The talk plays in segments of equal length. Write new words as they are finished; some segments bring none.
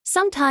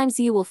Sometimes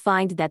you will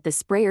find that the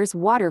sprayer's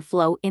water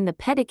flow in the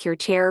pedicure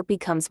chair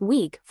becomes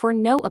weak for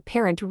no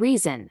apparent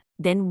reason.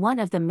 Then one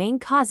of the main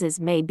causes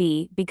may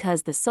be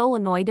because the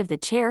solenoid of the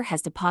chair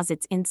has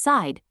deposits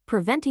inside,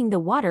 preventing the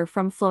water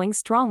from flowing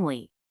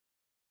strongly.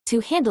 To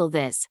handle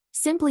this,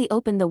 simply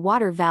open the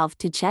water valve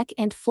to check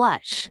and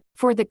flush.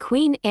 For the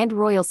Queen and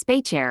Royal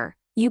Spay chair,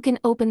 you can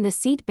open the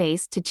seat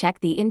base to check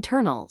the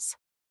internals.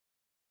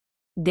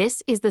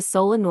 This is the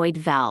solenoid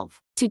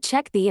valve. To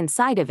check the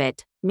inside of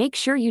it, make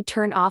sure you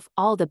turn off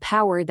all the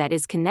power that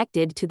is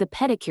connected to the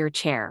pedicure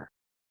chair.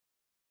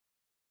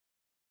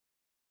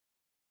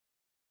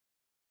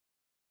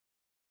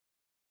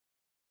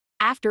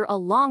 After a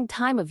long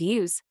time of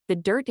use, the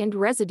dirt and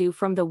residue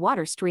from the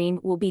water stream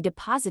will be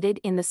deposited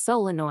in the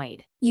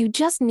solenoid. You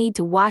just need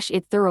to wash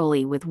it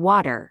thoroughly with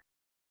water.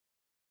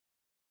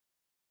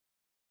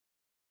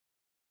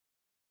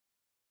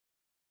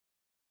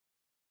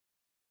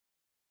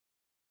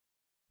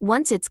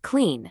 Once it's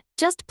clean,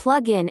 just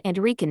plug in and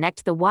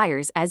reconnect the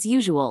wires as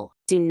usual.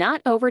 Do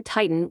not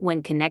over-tighten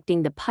when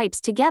connecting the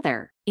pipes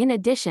together. In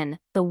addition,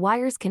 the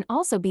wires can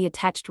also be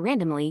attached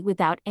randomly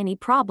without any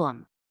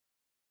problem.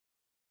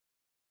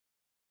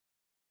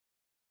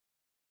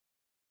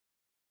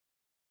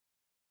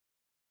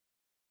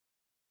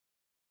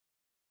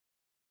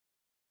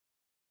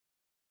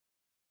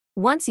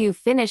 Once you've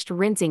finished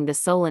rinsing the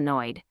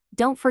solenoid,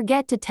 don't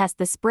forget to test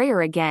the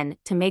sprayer again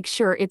to make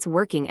sure it's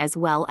working as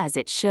well as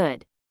it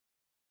should.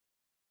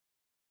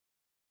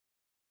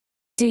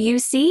 Do you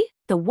see?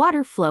 The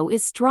water flow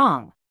is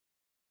strong.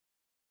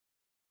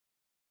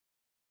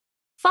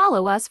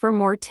 Follow us for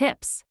more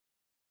tips.